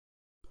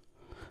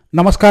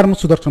नमस्कार मु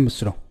सुदर्शन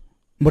मिश्र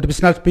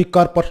motivational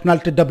speaker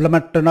personality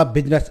development trainer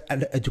business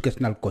and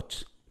educational coach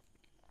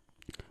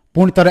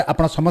पुणी थे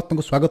आप समस्त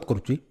को स्वागत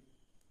करुच्ची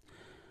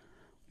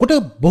गोटे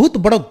बहुत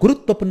बड़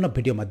गुरुत्वपूर्ण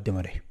वीडियो माध्यम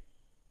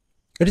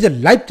it is a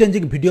life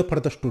changing video for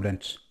the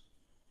students.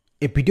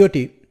 A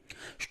वीडियोटी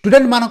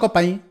student मानक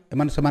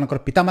से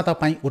पितामाता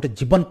गोटे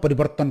जीवन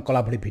परिवर्तन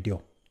कला भली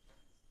वीडियो।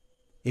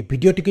 ये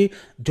वीडियोटी की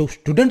जो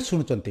स्टूडेंट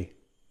शुणुंट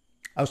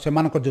आउ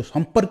जो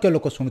संपर्क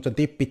लोक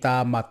शुणुंट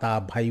पिता माता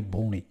भाई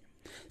भौणी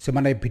से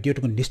माने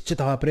वीडियोटी को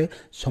निश्चित भाव में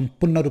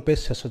संपूर्ण रूपे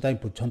शेष जाए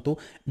बुझंतु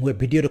मुझे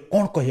वीडियो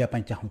कौन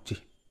कहवाई चाहूँगी।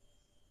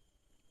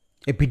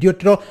 ए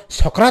वीडियोटीर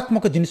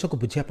सकारात्मक जिनिस को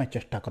बुझापी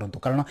चेष्टा करूँ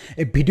कारण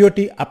ए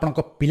वीडियोटी आपण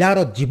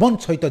पिलार जीवन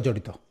सहित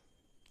जड़ित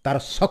तार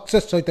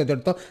सक्सेस सहित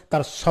जड़ित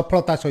तार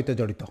सफलता सहित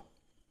जड़ित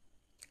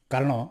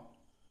कारण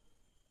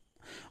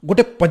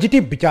गोटे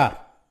पॉजिटिव विचार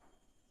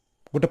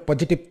गोटे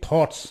पॉजिटिव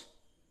थॉट्स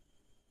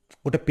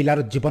गोटे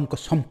पिलार जीवन को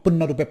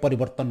संपूर्ण रूपे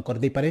परिवर्तन कर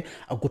दे पारे।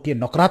 आ गोटे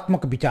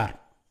नकारात्मक विचार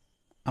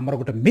आमर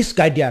गोटे मिस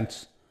गाइडेंस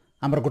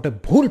आमर गोटे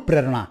भूल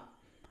प्रेरणा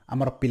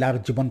आमर पिलार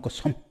जीवन को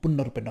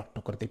संपूर्ण रूपे नष्ट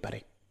कर दे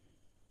पारे।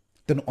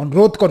 तेणु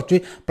अनुरोध करुच्ची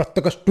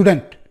प्रत्येक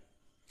स्टूडेंट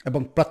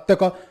एवं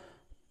प्रत्येक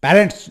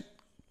पेरेंट्स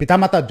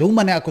पितामाता जो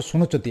मैंने आपको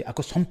शुणुंट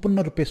आपको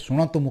संपूर्ण रूपे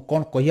शुणु मु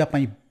कौन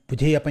कहवाई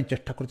बुझाइवाई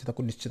चेष्टा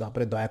करुच्ची निश्चित भाव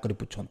में दयाकोरी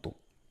बुझंतु।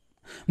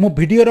 मु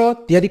वीडियोर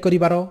तैयारी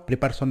करिवार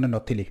प्रिपरेशन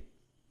नथिली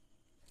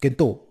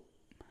किंतु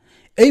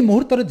एई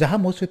मुहूर्त जहाँ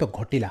मो सहित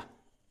घटिला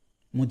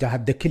मु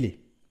जहाँ देखिली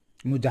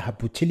मु जहाँ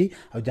बुझिली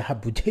और जहाँ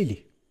बुझेली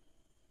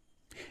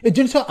ए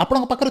जिनस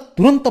आपण पाखरे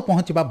तुरंत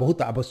पहुँचवा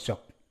बहुत आवश्यक।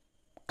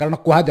 कारण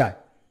कह जाए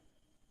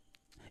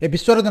ए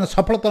विश्वर जन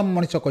सफलतम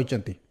मनीष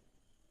कहते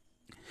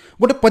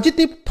गोटे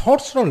पॉजिटिव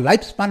थॉट्स रो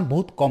लाइफ स्पान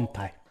बहुत कम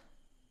थाए।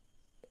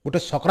 गोटे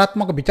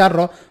सकारात्मक विचार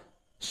रो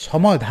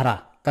समय धारा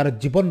तार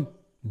जीवन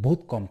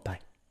बहुत कम थाए।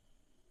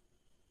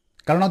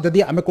 कारण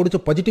जदि आम कौन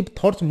पॉजिटिव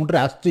थॉट्स मुंडे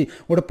आसी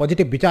गोटे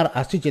पॉजिटिव विचार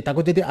आसी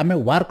जदि आम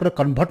वर्क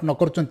कन्वर्ट न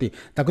कर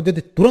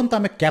तुरंत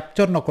आम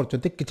कैप्चर न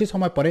कर किसी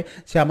समय पर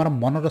से आम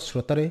मनर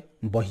स्रोत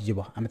बहीज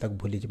आम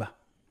भूली जा।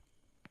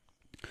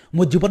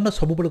 मो जीवन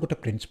सब गोटे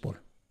प्रिंसिपल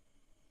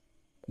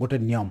गोटे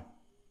नियम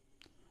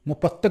मो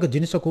प्रत्येक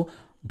जिनिस को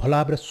भल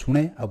भाव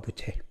शुणे आ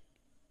बुझे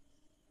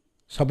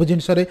सब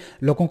जिनस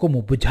लोक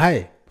मु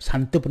बुझाए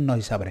शांतिपूर्ण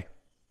हिसाब से।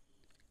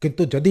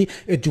 किंतु जदि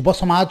ए युव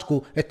समाज को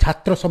ए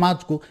छात्र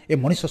समाज को ए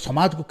मनीष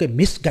समाज को के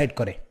मिसगाइड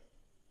करे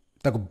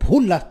ताको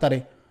भूल रास्ता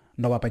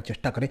नवाई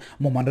चेष्टा करे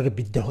मो मन में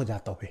विद्रोह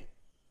जात हुए।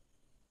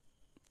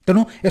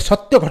 तेणु ए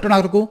सत्य घटना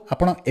को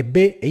आपण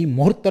एबे एई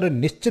मुहूर्त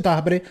निश्चित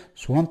भाव में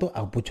शुणु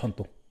आ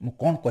बुझंतु मु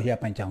कौन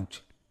कहवाई चाहूँगी।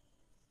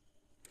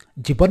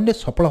 जीवन में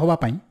सफल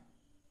होगापाई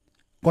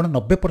कौन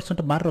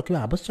 90% मार्क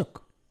रखा आवश्यक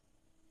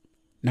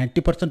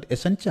 90%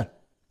 एसेंशियल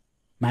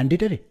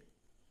मैंडेटरी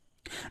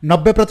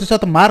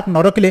 90% मार्क न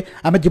रखिले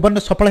आम जीवन में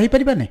सफल हो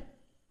पार ना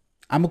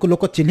आमको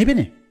लोक चिन्हबे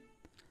नहीं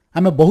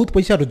आम बहुत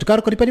पैसा रोजगार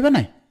करें ना।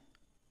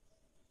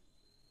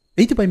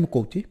 ये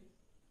मुझे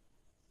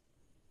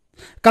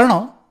कारण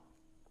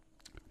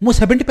मु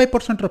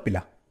 75%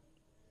 पिला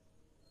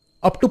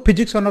up to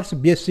physics honours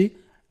BSc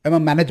एवं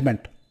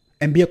मैनेजमेंट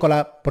एमबीए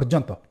कला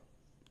पर्यंत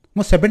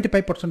मु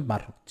 75%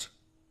 मार्क रखी।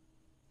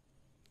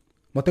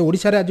 मत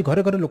ओडिशा रे आज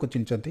घरे घरे लोक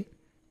चिन्हती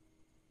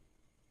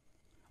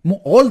मु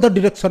all the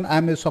direction I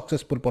M A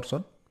successful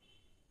person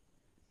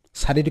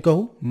शारीरिक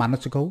हो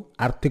मानसिक हो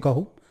आर्थिक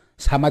हो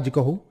सामाजिक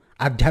हो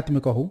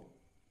आध्यात्मिक हो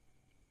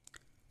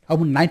आ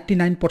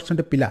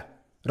 99% पिला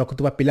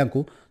रखुवा पिला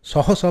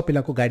शह शह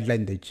पिला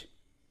गाइडलाइन देछि।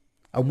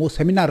 आ मो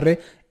सेमिनार रे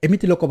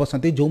एमिति लोक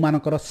बसंती जो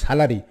मानकर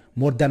सैलरी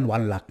मोर देन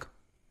 1 लाख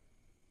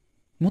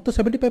मु तो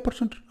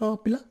 75%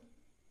 पिला।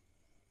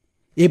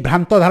 ये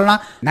भ्रांत धारणा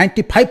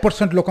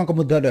 95% लोक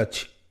मध्य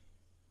अच्छी।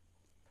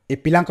 ए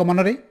पिला मन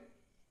रे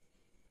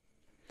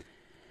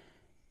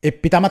ए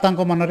पितामाता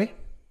मनरे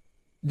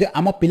जे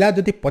आम पिला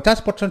जदि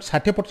 50%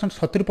 60%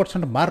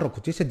 70% मार्क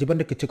रखुची से जीवन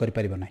में किसी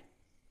करना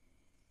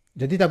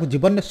जदि ताकू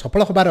जीवन में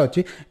सफल होबार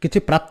अच्छी किसी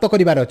प्राप्त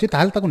करार अच्छी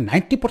ताल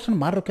 90%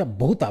 मार्क रखा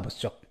बहुत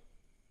आवश्यक।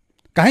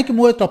 कहीं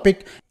मुझे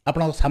टॉपिक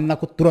आपण सामना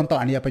को तुरंत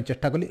आने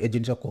चेष्टा कली ए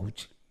जिन कहूँ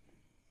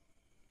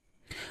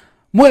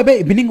मुझे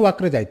इवनिंग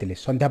वाक जाइली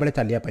संध्या बेले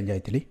चलिया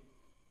जाइली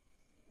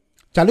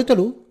चालू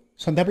चालू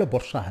संध्या बेले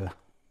वर्षा है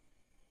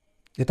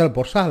जो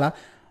वर्षा है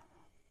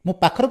मो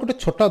पाखर गोटे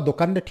छोट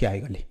दुकान में ठिया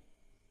गली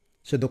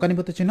से दुकानी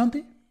मत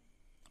चिन्हती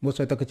मो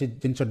सहित किसी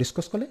जिन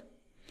डिस्कस कले।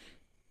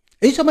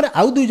 यही समय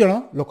आउ 2 जन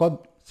लोक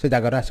से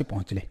जगार आसी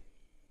पहुँचले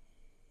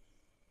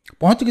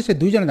पहुँचिकी से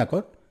 2 जन जाक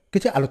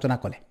किसी आलोचना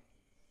कले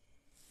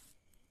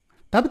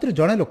ता भर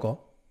जड़े लोक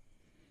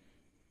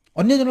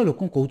अन्य जन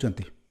लोक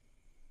कहते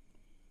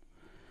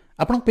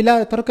आपण पिला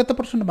एथर केते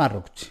 % मार्क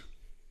रखुची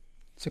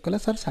से कहला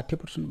सर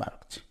 60% मार्क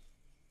रखुची।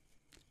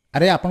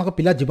 अरे आपण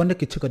पिला जीवन में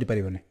किसी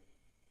करें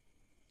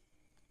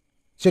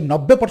से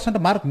 90%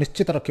 मार्क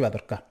निश्चित रखा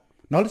दरकार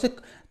ना से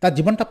ता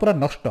जीवनटा पूरा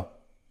नष्ट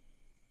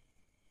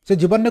से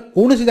जीवन में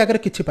कौन सी जगह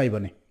किसी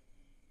पाइबनी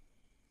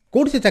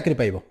कौन सी चाकरी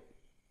पाइब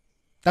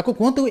ताको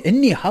कहतु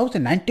एनी हाउ से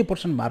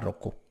 90% मार्क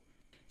रखो।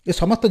 ये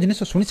समस्त जिन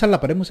शुणी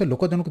सारापर मुझे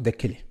लोक जन को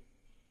देखिली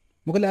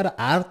ମୁଁ କହିଲି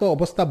ଆର ତ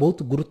ଅବସ୍ଥା ବହୁତ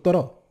ଗୁରୁତର।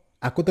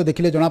 ଆକୁ ତ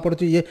ଦେଖିଲେ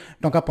ଜଣାପଡ଼ୁଛି ଇଏ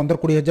ଟଙ୍କା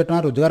 15-20 ହଜାର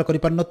ଟଙ୍କା ରୋଜଗାର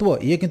କରିପାରୁନଥିବ।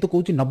 ଇଏ କିନ୍ତୁ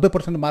କହୁଛି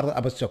 90% ମାର୍କ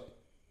ଆବଶ୍ୟକ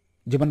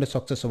ଜୀବନରେ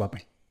ସକ୍ସେସ୍ ହେବା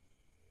ପାଇଁ।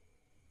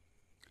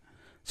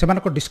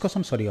 ସେମାନଙ୍କ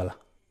ଡିସ୍କସନ୍ ସରିଗଲା।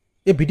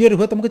 ଏ ଭିଡ଼ିଓରେ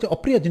ହୁଏତ ମୁଁ କିଛି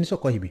ଅପ୍ରିୟ ଜିନିଷ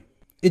କହିବି,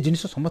 ଏ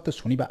ଜିନିଷ ସମସ୍ତେ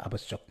ଶୁଣିବା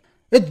ଆବଶ୍ୟକ।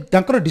 ଏ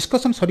ତାଙ୍କର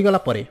ଡିସ୍କସନ୍ ସରିଗଲା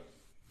ପରେ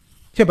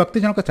ସେ ବ୍ୟକ୍ତି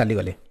ଜଣକ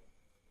ଚାଲିଗଲେ।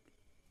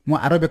 ମୁଁ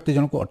ଆର ବ୍ୟକ୍ତି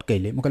ଜଣକୁ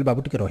ଅଟକାଇଲି। ମୁଁ କହିଲି ବାବୁ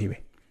ଟିକେ ରହିବେ।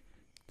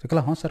 ସେ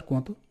କହିଲା ହଁ ସାର୍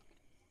କୁହନ୍ତୁ।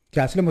 ସେ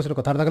ଆସିଲେ ମୋ ସହିତ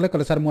କଥାବାର୍ତ୍ତା କଲେ।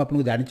 କହିଲେ ସାର୍ ମୁଁ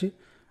ଆପଣଙ୍କୁ ଜାଣିଛି,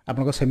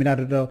 ଆପଣଙ୍କ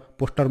ସେମିନାରର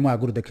ପୋଷ୍ଟର ମୁଁ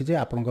ଆଗରୁ ଦେଖିଛି,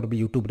 ଆପଣଙ୍କର ବି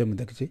ୟୁଟ୍ୟୁବରେ ମୁଁ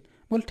ଦେଖିଛି।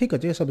 ମୁଁ କହିଲି ଠିକ୍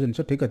ଅଛି, ଏସବୁ ଜିନିଷ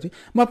ଠିକ୍ ଅଛି।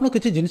 ମୁଁ ଆପଣଙ୍କୁ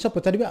କିଛି ଜିନିଷ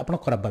ପଚାରିବି, ଆପଣ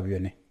ଖରାପ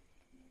ଭାବିବେନି।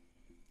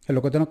 ସେ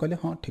ଲୋକ ଜଣ କହିଲେ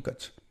ହଁ ଠିକ୍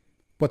ଅଛି,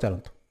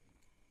 ପଚାରନ୍ତୁ।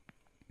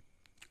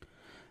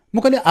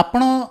 ମୁଁ କହିଲି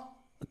ଆପଣ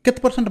କେତେ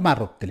ପରସେଣ୍ଟ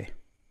ମାର୍କ ରଖିଥିଲେ?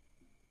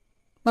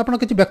 ମୁଁ ଆପଣ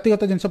କିଛି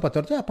ବ୍ୟକ୍ତିଗତ ଜିନିଷ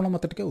ପଚାରୁଛି, ଆପଣ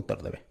ମୋତେ ଟିକେ ଉତ୍ତର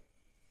ଦେବେ।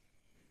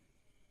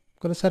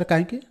 କହିଲେ ସାର୍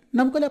କାହିଁକି?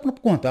 ନା ମୁଁ କହିଲି ଆପଣ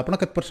କୁହନ୍ତୁ ଆପଣ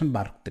କେତେ ପରସେଣ୍ଟ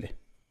ମାର୍କ ରଖିଥିଲେ?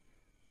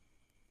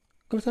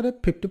 କହିଲେ ସାର୍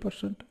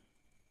 50%।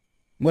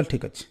 ମୁଁ କହିଲି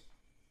ଠିକ୍ ଅଛି।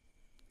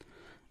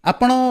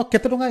 ଆପଣ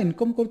କେତେ ଟଙ୍କା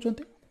ଇନକମ୍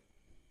କରୁଛନ୍ତି?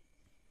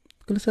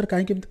 କହିଲେ ସାର୍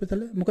କାହିଁକି ଏମିତି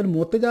ପଚାରିଲେ? ମୁଁ କହିଲି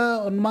ମୋତେ ଯାହା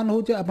ଅନୁମାନ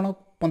ହେଉଛି ଆପଣ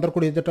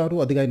 15-20 ହଜାର ଟଙ୍କାରୁ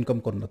ଅଧିକା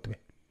ଇନକମ୍ କରୁନଥିବେ।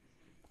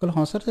 କହିଲେ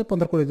ହଁ ସାର୍ ସେ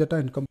 15-20 ହଜାର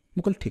ଟଙ୍କା ଇନକମ୍।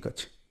 ମୁଁ କହିଲି ଠିକ୍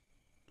ଅଛି।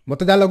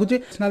 ମୋତେ ଯାହା ଲାଗୁଛି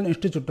ନ୍ୟାସନାଲ୍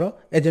ଇନଷ୍ଟିଚ୍ୟୁଟ୍ର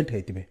ଏଜେଣ୍ଟ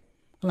ହେଇଥିବେ।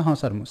 କହିଲେ ହଁ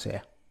ସାର୍ ମୁଁ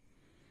ସେୟା।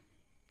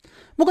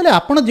 ମୁଁ କହିଲି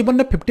ଆପଣ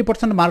ଜୀବନରେ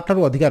 50% ମାର୍କ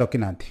ଠାରୁ ଅଧିକା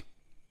ରଖିନାହାନ୍ତି।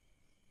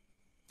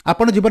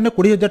 ଆପଣ ଜୀବନରେ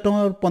 20,000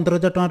 ଟଙ୍କା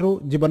 15,000 ଟଙ୍କାରୁ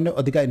ଜୀବନରେ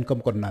ଅଧିକା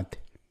ଇନକମ୍ କରିନାହାନ୍ତି।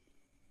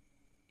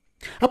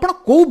 ଆପଣ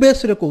କେଉଁ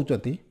ବେସ୍ରେ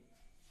କହୁଛନ୍ତି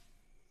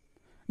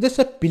ଯେ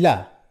ସେ ପିଲା,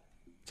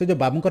 ସେ ଯେଉଁ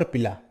ବାବୁଙ୍କର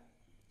ପିଲା,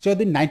 ସେ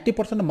ଯଦି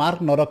 90% ମାର୍କ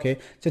ନ ରଖେ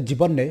ସେ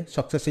ଜୀବନରେ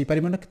ସକ୍ସେସ୍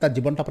ହେଇପାରିବନି, ତା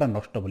ଜୀବନଟା ପୁରା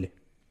ନଷ୍ଟ ବୋଲି?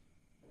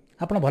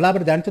 ଆପଣ ଭଲ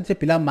ଭାବରେ ଜାଣିଛନ୍ତି ସେ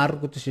ପିଲା ମାର୍କ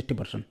ରଖୁଛି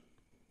 60%।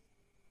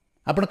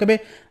 ଆପଣ କେବେ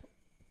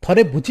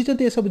ଥରେ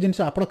ବୁଝିଛନ୍ତି ଏସବୁ ଜିନିଷ?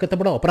 ଆପଣ କେତେ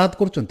ବଡ଼ ଅପରାଧ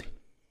କରୁଛନ୍ତି?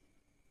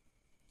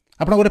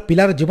 ଆପଣ ଗୋଟେ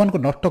ପିଲାର ଜୀବନକୁ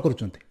ନଷ୍ଟ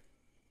କରୁଛନ୍ତି।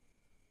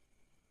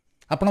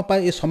 ଆପଣ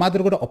ପାଇଁ ଏ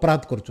ସମାଜରେ ଗୋଟେ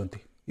ଅପରାଧ କରୁଛନ୍ତି।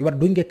 You R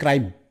doing a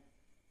crime.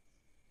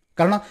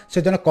 କାରଣ ସେ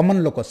ଜଣେ କମନ୍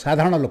ଲୋକ,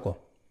 ସାଧାରଣ ଲୋକ।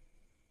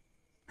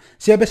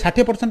 ସେ ଏବେ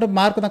 60%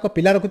 ମାର୍କ ତାଙ୍କ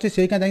ପିଲା ରଖୁଛି,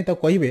 ସେଇକା ଯାଇ ତାକୁ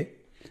କହିବେ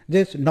ଯେ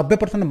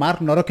 90% ମାର୍କ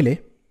ନ ରଖିଲେ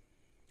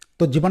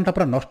ତୋ ଜୀବନଟା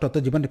ପୁରା ନଷ୍ଟ, ତୋ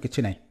ଜୀବନରେ କିଛି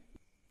ନାହିଁ।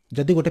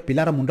 ଯଦି ଗୋଟେ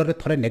ପିଲାର ମୁଣ୍ଡରେ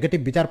ଥରେ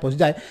ନେଗେଟିଭ୍ ବିଚାର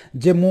ପଶିଯାଏ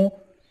ଯେ ମୁଁ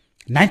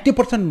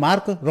 90%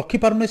 ମାର୍କ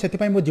ରଖିପାରୁନି,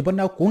 ସେଥିପାଇଁ ମୋ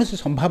ଜୀବନରେ ଆଉ କୌଣସି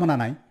ସମ୍ଭାବନା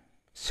ନାହିଁ,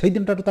 ସେଇ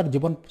ଦିନଠାରୁ ତାର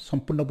ଜୀବନ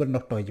ସମ୍ପୂର୍ଣ୍ଣ ଭାବରେ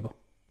ନଷ୍ଟ ହୋଇଯିବ।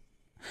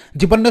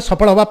 ଜୀବନରେ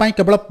ସଫଳ ହେବା ପାଇଁ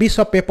କେବଳ ପିସ୍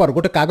ଅଫ୍ ପେପର,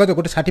 ଗୋଟେ କାଗଜ,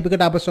 ଗୋଟେ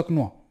ସାର୍ଟିଫିକେଟ୍ ଆବଶ୍ୟକ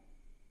ନୁହଁ।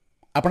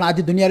 ଆପଣ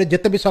ଆଜି ଦୁନିଆରେ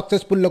ଯେତେ ବି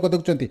ସକ୍ସେସଫୁଲ୍ ଲୋକ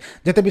ଦେଖୁଛନ୍ତି,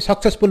 ଯେତେ ବି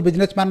ସକ୍ସେସଫୁଲ୍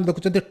ବିଜନେସମ୍ୟାନ୍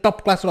ଦେଖୁଛନ୍ତି, ଟପ୍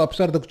କ୍ଲାସ୍ର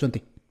ଅଫିସର ଦେଖୁଛନ୍ତି,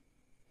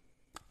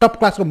 ଟପ୍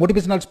କ୍ଲାସ୍ର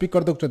ମୋଟିଭେସନାଲ୍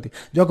ସ୍ପିକର ଦେଖୁଛନ୍ତି,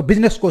 ଯେଉଁକୁ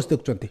ବିଜନେସ୍ କୋଚ୍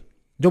ଦେଖୁଛନ୍ତି,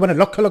 ଯେଉଁମାନେ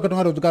ଲକ୍ଷ ଲକ୍ଷ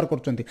ଟଙ୍କା ରୋଜଗାର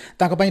କରୁଛନ୍ତି,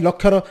 ତାଙ୍କ ପାଇଁ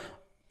ଲକ୍ଷର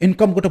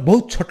ଇନକମ୍ ଗୋଟେ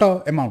ବହୁତ ଛୋଟ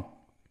ଆମାଉଣ୍ଟ।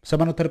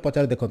 ସେମାନଙ୍କୁ ଥରେ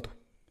ପଚାରି ଦେଖନ୍ତୁ,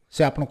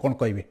 ସେ ଆପଣ କ'ଣ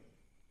କହିବେ?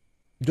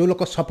 ଯେଉଁ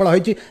ଲୋକ ସଫଳ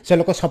ହୋଇଛି ସେ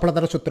ଲୋକ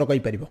ସଫଳତାର ସୂତ୍ର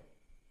କହିପାରିବ।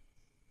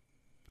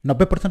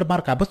 90%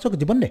 ମାର୍କ ଆବଶ୍ୟକ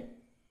ଜୀବନରେ?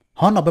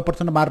 ହଁ,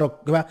 90% ମାର୍କ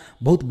ରଖିବା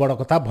ବହୁତ ବଡ଼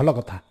କଥା, ଭଲ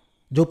କଥା।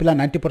 ଯେଉଁ ପିଲା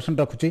 90%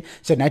 ରଖୁଛି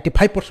ସେ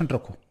 95%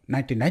 ରଖୁ,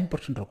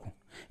 99% ରଖୁ।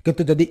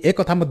 କିନ୍ତୁ ଯଦି ଏ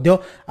କଥା ମଧ୍ୟ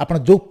ଆପଣ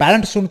ଯେଉଁ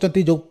ପ୍ୟାରେଣ୍ଟ ଶୁଣୁଛନ୍ତି,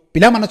 ଯେଉଁ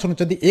ପିଲାମାନେ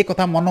ଶୁଣୁଛନ୍ତି, ଏ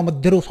କଥା ମନ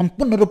ମଧ୍ୟରୁ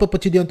ସମ୍ପୂର୍ଣ୍ଣ ରୂପେ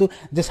ପୋଛି ଦିଅନ୍ତୁ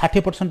ଯେ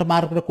 60%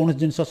 ମାର୍କରେ କୌଣସି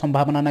ଜିନିଷ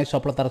ସମ୍ଭାବନା ନାହିଁ,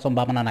 ସଫଳତାର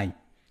ସମ୍ଭାବନା ନାହିଁ।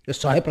 ଏ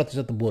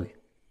 100% ଭୁଲ।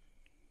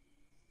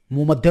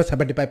 ମୁଁ ମଧ୍ୟ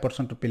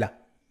 75% ପିଲା।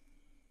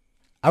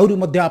 ଆହୁରି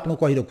ମଧ୍ୟ ଆପଣଙ୍କୁ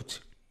କହି ରଖୁଛି,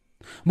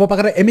 ମୋ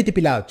ପାଖରେ ଏମିତି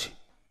ପିଲା ଅଛି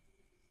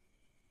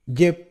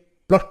ଯିଏ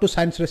 +2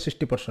 ସାଇନ୍ସରେ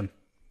 60%,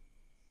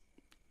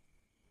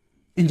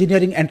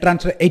 ଇଞ୍ଜିନିୟରିଂ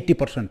ଏଣ୍ଟ୍ରାନ୍ସରେ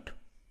 80%,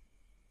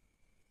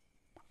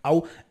 ଆଉ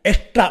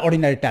ଏକ୍ସଟ୍ରା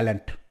ଅର୍ଡିନାରୀ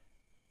ଟ୍ୟାଲେଣ୍ଟ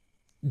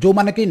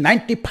ଯେଉଁମାନେ କି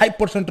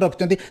 95%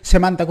 ରଖିଛନ୍ତି,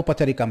 ସେମାନେ ତାକୁ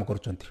ପଚାରି କାମ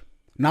କରୁଛନ୍ତି।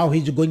 ନାଉ he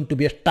is going to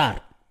B A star.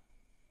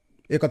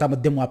 ଏ କଥା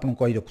ମଧ୍ୟ ମୁଁ ଆପଣଙ୍କୁ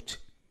କହି ରଖୁଛି।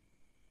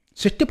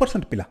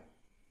 60% ପିଲା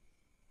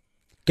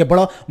କେବଳ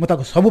ମୁଁ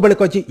ତାକୁ ସବୁବେଳେ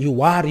କହିଛି you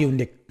R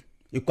unique,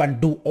 you can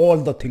do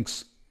all the things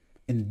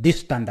in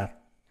this standard.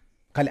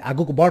 ଖାଲି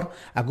ଆଗକୁ ବଢ଼,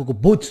 ଆଗକୁ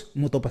ବୁଝ,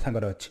 ମୁଁ ତୋ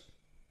ସାଙ୍ଗରେ ଅଛି।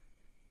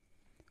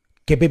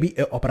 କେବେ ବି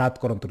ଏ ଅପରାଧ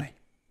କରନ୍ତୁ ନାହିଁ,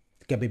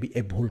 କେବେ ବି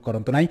ଏ ଭୁଲ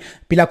କରନ୍ତୁ ନାହିଁ।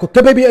 ପିଲାକୁ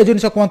କେବେ ବି ଏ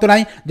ଜିନିଷ କୁହନ୍ତୁ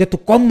ନାହିଁ ଯେ ତୁ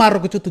କମ୍ ମାର୍କ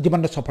ରଖୁଛୁ, ତୁ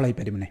ଜୀବନରେ ସଫଳ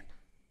ହୋଇପାରିବୁ ନାହିଁ।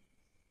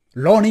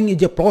 Learning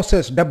is a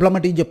process,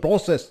 development is a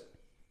process.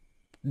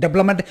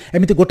 Development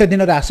ଏମିତି ଗୋଟେ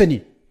ଦିନରେ ଆସେନି।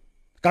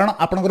 କାରଣ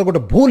ଆପଣଙ୍କର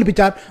ଗୋଟେ ଭୁଲ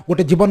ବିଚାର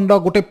ଗୋଟେ ଜୀବନର,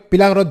 ଗୋଟେ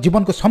ପିଲାର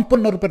ଜୀବନକୁ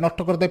ସମ୍ପୂର୍ଣ୍ଣ ରୂପେ ନଷ୍ଟ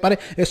କରିଦେଇପାରେ।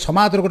 ଏ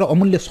ସମାଜର ଗୋଟେ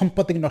ଅମୂଲ୍ୟ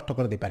ସମ୍ପତ୍ତିକି ନଷ୍ଟ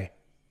କରିଦେଇପାରେ।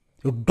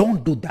 You don't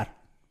do that.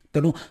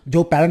 ତେଣୁ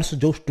ଯେଉଁ ପ୍ୟାରେଣ୍ଟସ୍,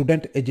 ଯେଉଁ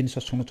ଷ୍ଟୁଡେଣ୍ଟ ଏ ଜିନିଷ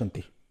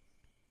ଶୁଣୁଛନ୍ତି,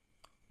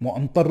 ମୋ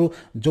ଅନ୍ତରରୁ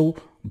ଯେଉଁ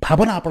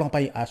ଭାବନା ଆପଣଙ୍କ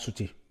ପାଇଁ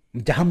ଆସୁଛି,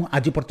 ଯାହା ମୁଁ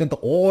ଆଜି ପର୍ଯ୍ୟନ୍ତ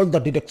ଅଲ୍ ଦ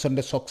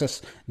ଡିରେକ୍ସନରେ ସକ୍ସେସ୍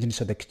ଜିନିଷ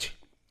ଦେଖିଛି,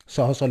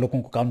 ଶହ ଶହ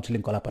ଲୋକଙ୍କୁ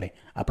କାଉନସିଲିଂ କଲା ପରେ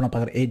ଆପଣଙ୍କ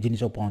ପାଖରେ ଏଇ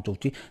ଜିନିଷ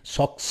ପହଞ୍ଚଉଛି।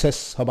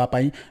 ସକ୍ସେସ୍ ହେବା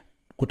ପାଇଁ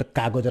ଗୋଟେ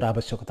କାଗଜର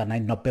ଆବଶ୍ୟକତା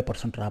ନାହିଁ,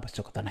 90%ର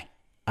ଆବଶ୍ୟକତା ନାହିଁ।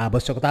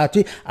 ଆବଶ୍ୟକତା ଅଛି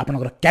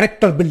ଆପଣଙ୍କର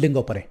କ୍ୟାରେକ୍ଟର ବିଲ୍ଡିଂ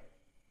ଉପରେ।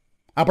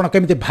 ଆପଣ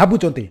କେମିତି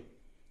ଭାବୁଛନ୍ତି,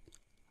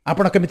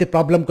 ଆପଣ କେମିତି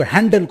ପ୍ରୋବ୍ଲେମକୁ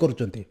ହ୍ୟାଣ୍ଡେଲ୍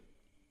କରୁଛନ୍ତି,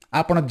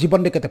 ଆପଣ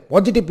ଜୀବନରେ କେତେ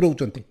ପଜିଟିଭ୍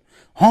ରହୁଛନ୍ତି।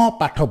 ହଁ,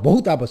 ପାଠ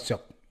ବହୁତ ଆବଶ୍ୟକ,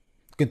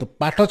 କିନ୍ତୁ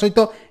ପାଠ ସହିତ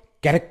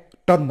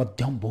କ୍ୟାରେକ୍ଟର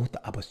ମଧ୍ୟ ବହୁତ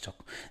ଆବଶ୍ୟକ।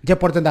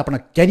 ଯେପର୍ଯ୍ୟନ୍ତ ଆପଣ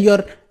କ୍ୟାରିୟର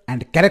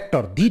ଆଣ୍ଡ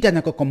କ୍ୟାରେକ୍ଟର ଦୁଇଟା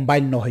ଯାକ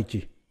କମ୍ବାଇନ୍ ନ ହୋଇଛି,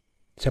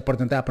 ସେ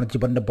ପର୍ଯ୍ୟନ୍ତ ଆପଣ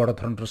ଜୀବନରେ ବଡ଼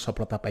ଧରଣର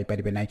ସଫଳତା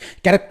ପାଇପାରିବେ ନାହିଁ।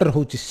 କ୍ୟାରେକ୍ଟର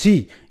ହେଉଛି ସି,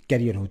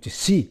 କ୍ୟାରିୟର ହେଉଛି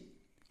ସି।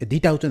 ଏ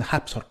ଦୁଇଟା ହେଉଛନ୍ତି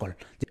ହାଫ୍ ସର୍କଲ୍।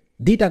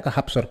 दुईटाक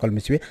हाफ सर्कल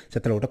मिसबे से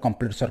गोटे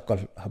कंप्लीट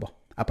सर्कल हम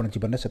आप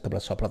जीवन में से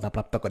सफलता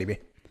प्राप्त करेंगे।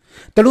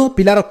 तेणु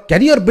पिलार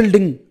कैरियर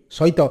बिल्डिंग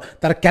सहित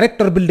तार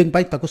क्यारेक्टर बिल्डिंग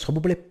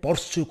सब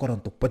परस्यू करूँ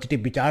पॉजिटिव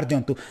विचार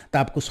दिंतु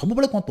ताकू सब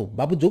कहतु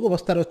बाबू जो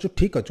अवस्था अच्छु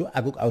ठीक अच्छु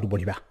आगू आउर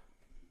बढ़िया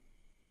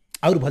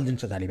आउर भल जिन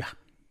जाना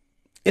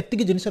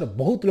एतिक जिन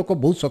बहुत लोग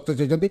बहुत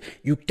सक्सेस होती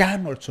you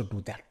can also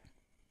do that.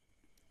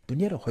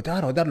 दुनिया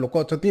हजार हजार लोक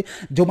अच्छा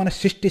जो मैंने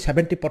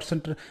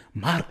 60-70%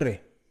 मार्क रे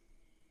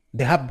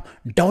they have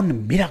done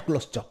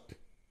miraculous job.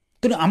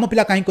 तेणु आम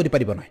पिला कहीं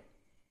करना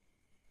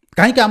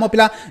कहीं आम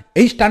पिला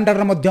यही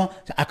स्टैंडर्ड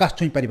आकाश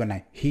छुई पार ना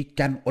he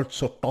can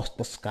also touch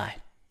the sky.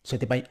 से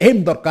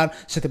एम दरकार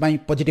से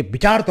पॉजिटिव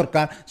विचार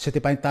दरकार से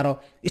तार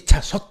इच्छा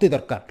शक्ति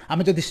दरकार।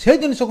 आम जदि से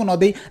जिनस को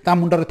नदे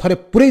मुंडर थे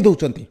पूरे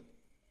दौरान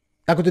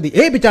ताको जदि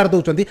ए विचार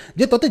दौरान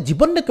जे तोते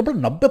जीवन में केवल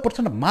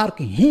 90%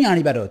 मार्क ही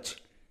आनबार अच्छे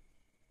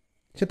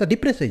से तो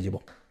डिप्रेस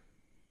हो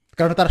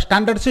कारण तार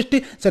स्टैंडर्ड 60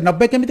 से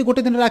 90 केमी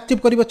गोटे दिन आक्टिव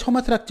कर 6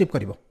 मास आक्टिव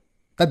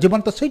कर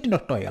जीवन तो सही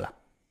नष्ट होगा।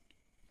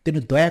 तेणु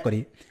दयाकोरी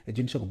ए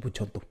जिनस को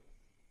बुझंतु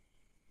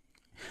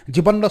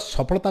जीवन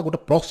सफलता गोटे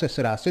प्रोसेस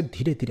आसे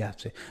धीरे धीरे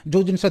आसे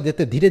जो जिनस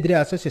जिते धीरे धीरे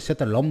आसे से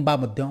लंबा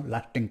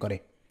लास्टिंग करे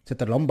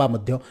से लंबा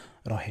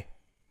रहे।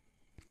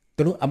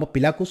 तेणु आम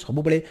पिला को सब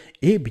बेले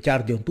ए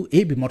विचार दिंतु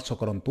ए विमर्श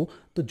करूँ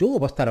तो जो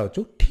अवस्था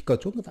अच्छु ठीक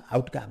अच्छु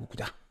आउ टे आगू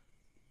जा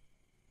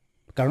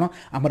कारण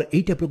आमर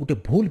यही टाइप गोटे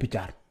भूल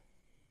विचार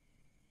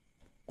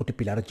गोटे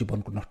पिलार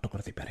जीवन को नष्ट कर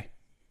दे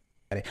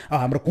पारे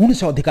आमर कौन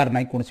से अधिकार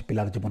ना कौन से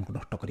पिलार जीवन को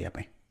नष्ट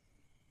करने।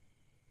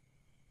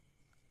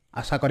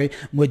 आशा करे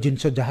मुझे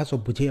जिनस जहाँ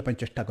सब बुझे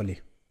चेष्टा कली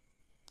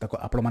ताको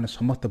आपण माने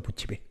समस्त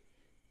बुझे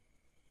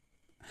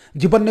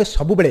जीवन में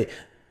सब बेले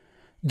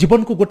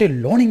जीवन को गोटे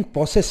लर्निंग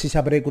प्रोसेस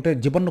हिसाब से गोटे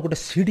जीवन गोटे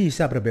सीढ़ी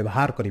हिसाब से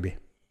व्यवहार करेंगे।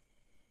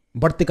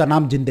 बढ़ती का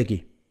नाम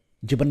जिंदगी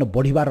जीवन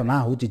बढ़िबार ना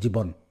हूँ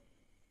जीवन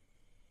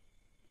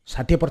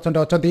 60%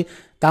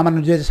 अच्छा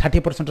मान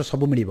 60%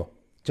 सब मिल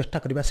चेष्टा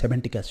करवा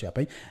 70 के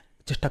आसवाई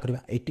चेष्टा करवा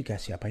 80 के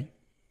आसवाई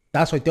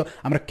सहित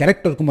आम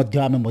क्यारेक्टर को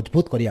आम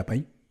मजबूत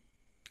करने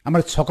आम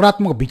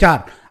सकारात्मक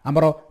विचार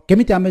आमर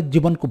केमिति आम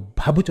जीवन को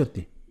भावुंट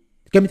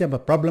केमिति आम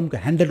प्रॉब्लम को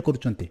हैंडल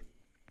करुँच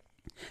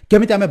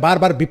केमिति आम बार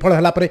बार विफल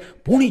होला परे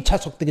पुणी इच्छा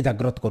शक्ति की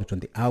जागृत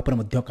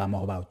करुँच काम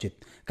हवा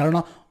उचित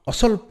कारण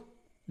असल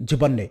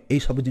जीवन में यही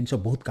सब जिन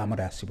बहुत काम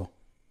आसो।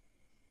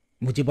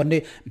 मु जीवन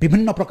में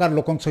विभिन्न प्रकार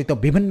लोक सहित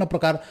विभिन्न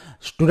प्रकार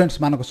स्टूडेंट्स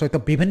मान सहित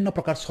विभिन्न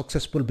प्रकार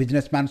सक्सेसफुल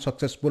बिजनेसमैन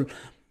सक्सेसफुल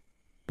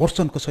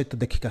पर्सन को सहित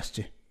देखिक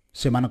आसचे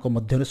से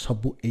मध्य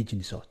सबू यही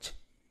जिनिस अच्छे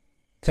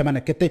से माने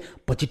केते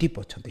पॉजिटिव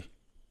अच्छा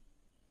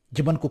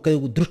जीवन को कई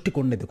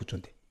दृष्टिकोण ने देखुं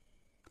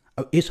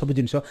आ सब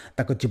जिनस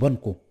जीवन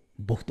को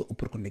बहुत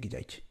ऊपर को लेकिन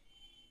जाइए।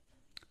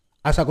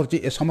 आशा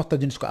करुँच समस्त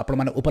जिनिस को आपण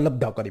मैंने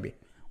उपलब्ध करेंगे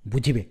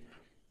बुझे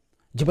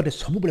जीवन में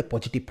सब बेले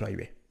पॉजिटिव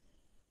रे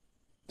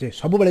जे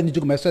सब बेले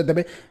निजक मेसेज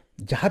देवे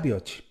जहाँ भी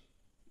अच्छी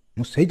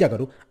मुझे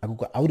जगार आग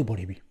को आउरी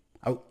बढ़ी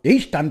आई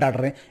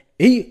स्टैंडर्ड रे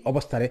यही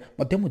अवस्था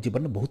मु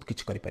जीवन में बहुत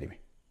किसी करें।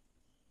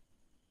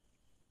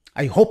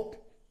 आई होप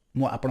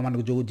मु आपण मानक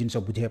जो जिनस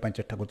बुझाई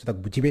चेष्टा कर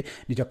बुझे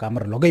निज काम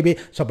लगे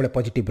सब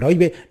पॉजिटिव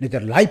रे निज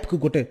लाइफ को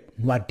गोटे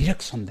नुआ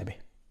डायरेक्शन देवे।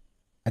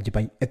 आज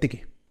एतिकी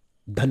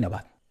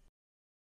धन्यवाद।